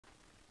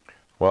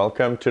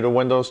Welcome to the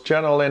Windows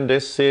channel, and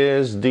this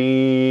is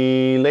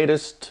the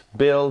latest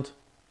build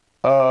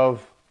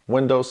of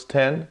Windows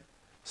 10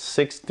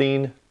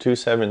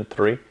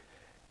 16273,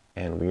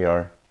 and we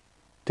are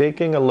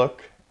taking a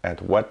look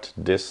at what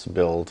this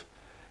build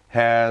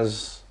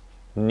has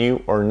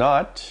new or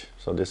not.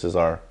 So this is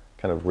our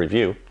kind of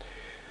review.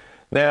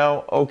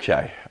 Now,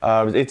 okay,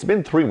 it's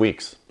been 3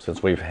 weeks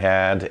since we've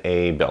had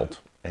a build,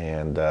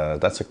 and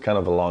that's a kind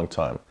of a long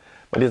time.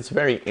 But it's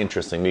very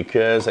interesting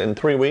because in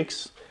 3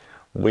 weeks,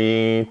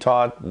 we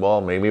thought,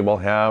 well, maybe we'll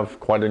have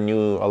quite a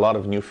lot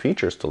of new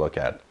features to look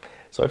at.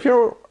 So if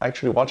you're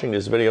actually watching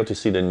this video to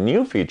see the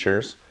new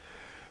features,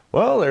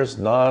 well, there's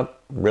not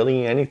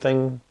really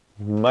anything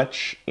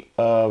much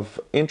of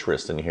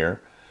interest in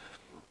here.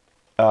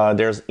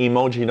 There's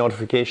emoji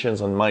notifications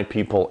on My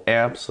People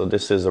app, so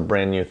this is a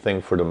brand new thing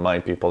for the My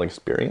People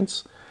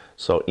experience.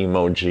 So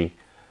emoji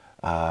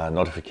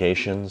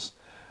notifications.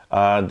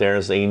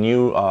 There's a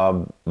new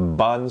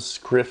bond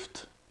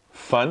script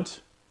font.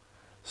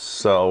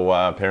 So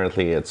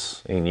apparently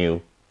it's a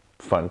new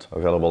font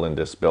available in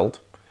this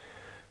build.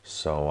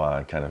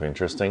 So kind of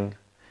interesting.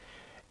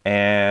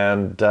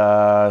 And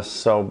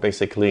so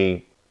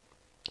basically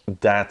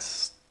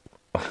that's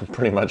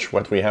pretty much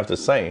what we have to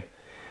say.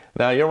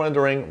 Now you're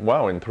wondering,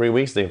 wow, in 3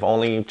 weeks they've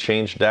only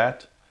changed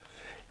that?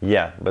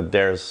 Yeah, but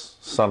there's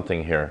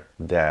something here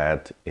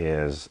that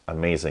is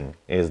amazing,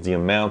 is the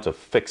amount of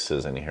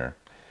fixes in here.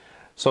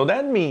 So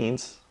that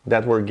means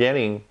that we're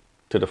getting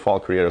to the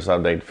Fall Creators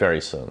Update very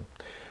soon.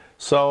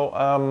 So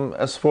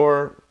as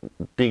for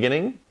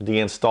beginning, the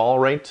install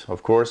rate,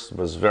 of course,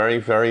 was very,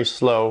 very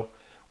slow.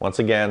 Once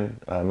again,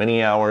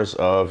 many hours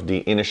of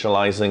the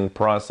initializing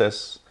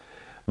process.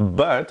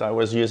 But I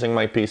was using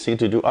my PC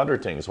to do other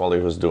things while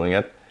it was doing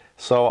it.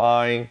 So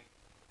I'm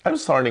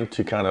starting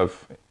to kind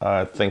of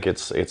think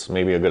it's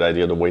maybe a good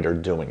idea the way they're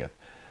doing it.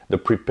 The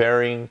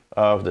preparing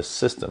of the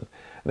system.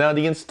 Now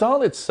the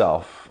install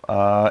itself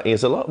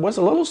was a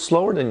little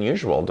slower than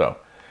usual though.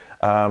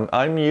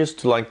 I'm used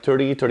to like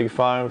 30,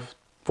 35,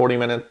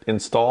 40-minute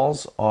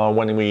installs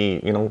when we,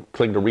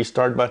 click the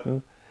restart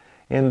button.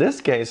 In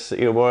this case,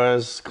 it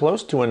was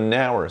close to an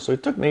hour. So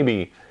it took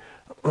maybe,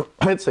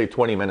 I'd say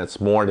 20 minutes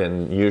more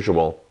than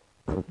usual.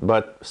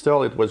 But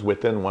still, it was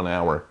within 1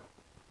 hour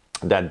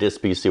that this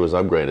PC was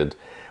upgraded.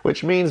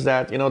 Which means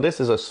that, this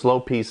is a slow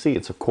PC.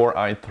 It's a Core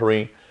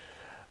i3.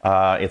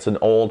 It's an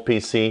old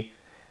PC.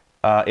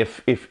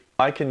 If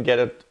I can get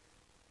it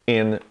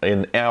in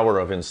an hour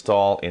of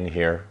install in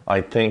here,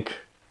 I think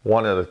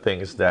one of the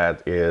things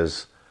that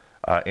is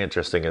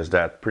interesting is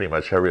that pretty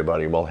much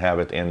everybody will have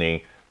it in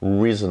a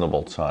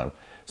reasonable time.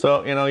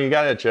 So, you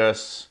gotta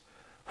just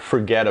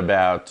forget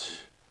about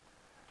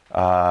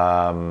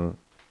the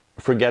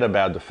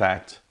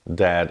fact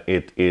that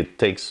it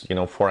takes,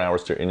 4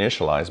 hours to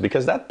initialize,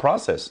 because that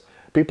process,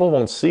 people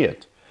won't see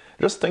it.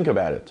 Just think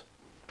about it.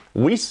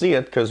 We see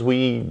it because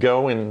we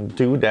go and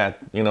do that,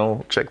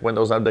 check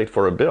Windows Update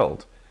for a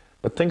build.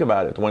 But think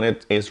about it, when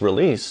it is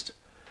released,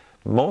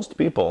 most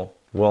people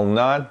will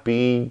not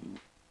be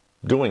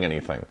doing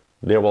anything.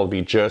 They will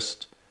be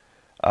just,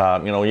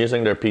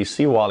 using their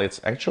PC while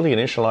it's actually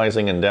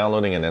initializing and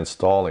downloading and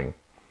installing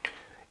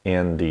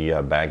in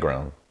the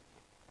background.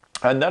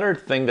 Another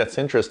thing that's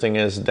interesting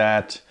is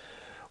that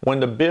when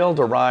the build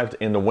arrived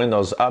in the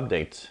Windows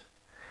Update,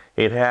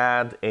 it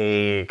had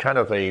a kind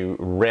of a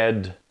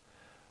red,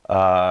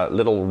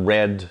 little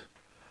red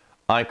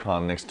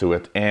icon next to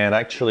it, and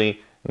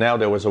actually now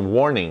there was a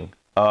warning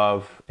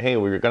of, hey,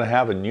 we're going to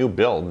have a new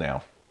build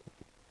now,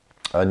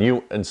 a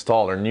new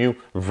install or new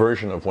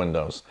version of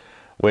Windows,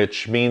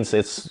 which means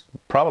it's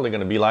probably going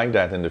to be like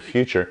that in the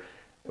future,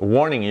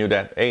 warning you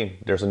that, hey,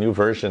 there's a new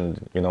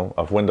version,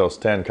 of Windows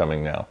 10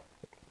 coming now.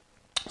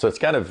 So it's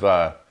kind of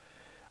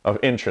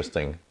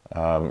interesting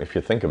if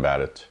you think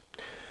about it.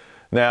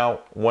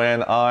 Now,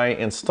 when I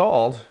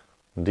installed,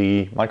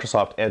 the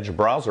Microsoft Edge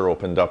browser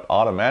opened up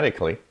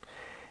automatically.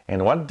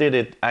 And what did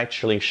it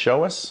actually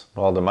show us?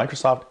 Well, the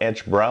Microsoft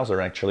Edge browser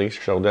actually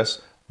showed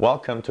us,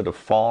 welcome to the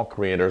Fall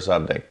Creators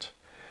Update.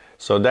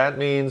 So that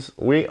means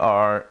we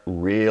are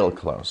real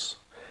close.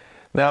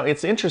 Now,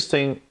 it's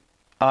interesting.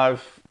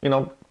 I've,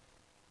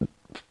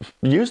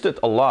 used it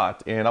a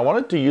lot, and I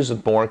wanted to use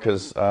it more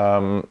because,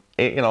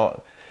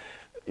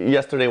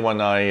 yesterday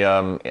when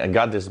I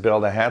got this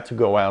build, I had to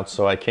go out,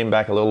 so I came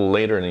back a little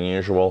later than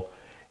usual,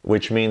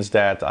 which means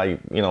that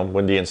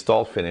when the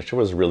install finished, it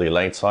was really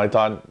late. So I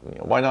thought,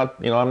 why not?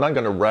 I'm not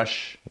going to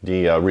rush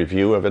the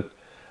review of it.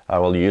 I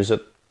will use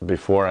it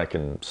before I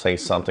can say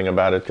something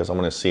about it because I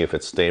want to see if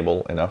it's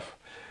stable enough.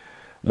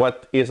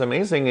 What is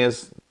amazing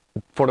is,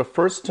 for the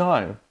first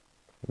time,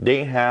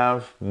 they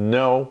have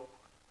no,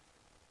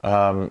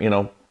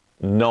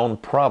 known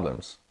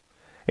problems.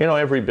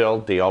 Every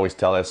build, they always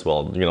tell us,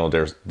 well,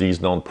 there's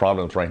these known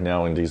problems right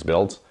now in these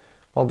builds.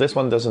 Well, this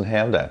one doesn't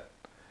have that.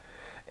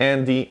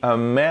 And the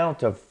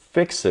amount of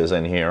fixes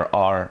in here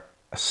are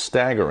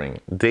staggering.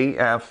 They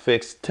have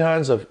fixed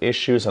tons of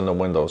issues on the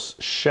Windows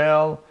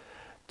shell,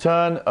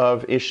 ton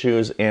of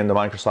issues in the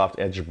Microsoft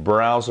Edge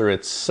browser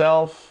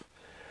itself.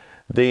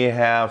 They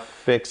have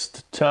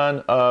fixed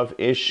ton of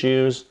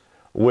issues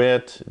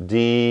with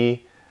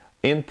the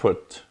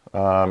input.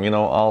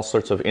 All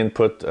sorts of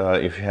input,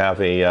 if you have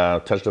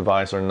a touch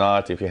device or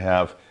not, if you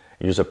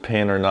use a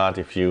pen or not,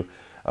 if you,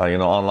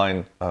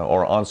 online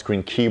or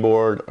on-screen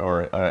keyboard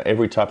or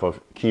every type of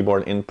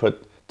keyboard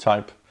input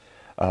type,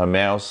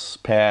 mouse,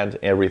 pad,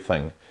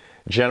 everything.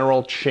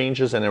 General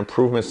changes and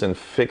improvements and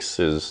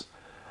fixes,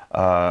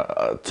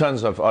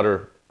 tons of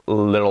other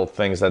little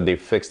things that they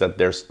fixed, that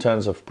there's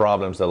tons of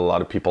problems that a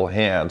lot of people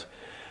had.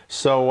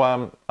 So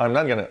I'm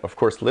not going to, of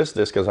course, list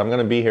this because I'm going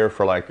to be here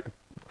for like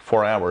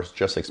 4 hours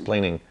just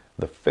explaining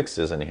the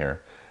fixes in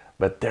here.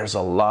 But there's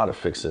a lot of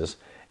fixes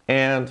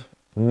and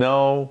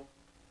no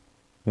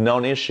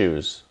known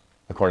issues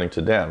according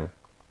to them.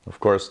 Of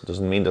course,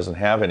 doesn't mean doesn't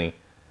have any,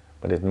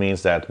 but it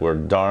means that we're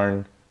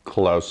darn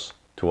close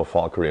to a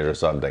Fall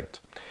Creators update.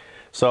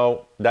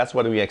 So that's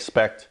what we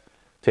expect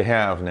to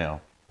have now.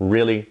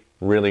 Really,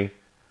 really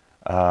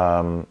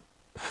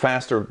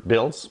faster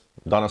builds.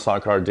 Donna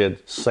Sarkar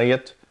did say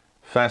it,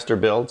 faster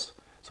builds.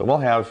 So we'll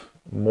have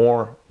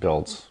more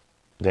builds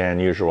than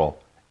usual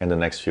in the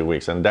next few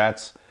weeks. And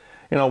that's,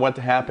 what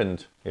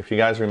happened. If you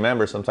guys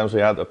remember, sometimes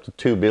we had up to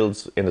 2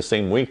 builds in the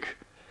same week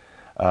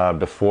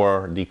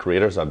before the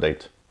Creators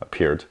Update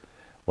appeared.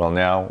 Well,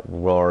 now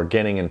we're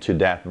getting into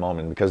that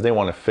moment because they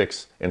want to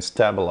fix and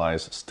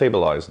stabilize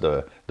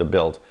the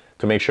build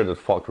to make sure that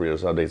Fall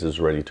Creators Update is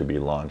ready to be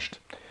launched.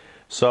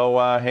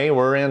 So, hey,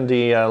 we're in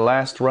the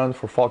last run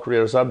for Fall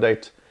Creators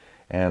Update.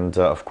 And,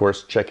 of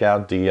course, check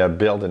out the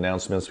build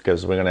announcements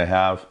because we're going to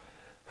have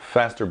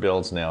faster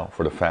builds now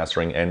for the fast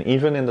ring. And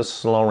even in the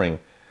slow ring,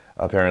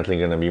 apparently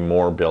going to be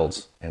more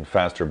builds and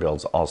faster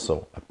builds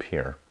also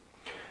appear.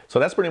 So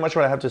that's pretty much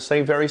what I have to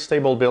say. Very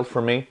stable build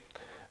for me.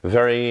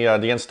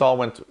 The install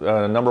went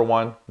number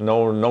one,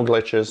 no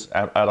glitches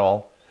at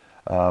all.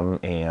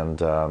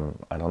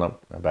 I don't know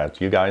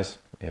about you guys,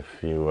 if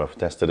you have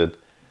tested it.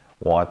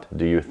 What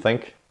do you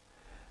think?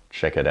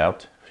 Check it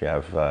out. If you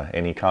have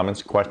any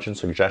comments, questions,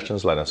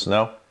 suggestions, let us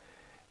know.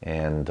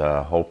 And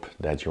hope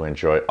that you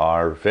enjoy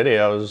our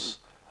videos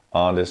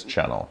on this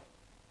channel.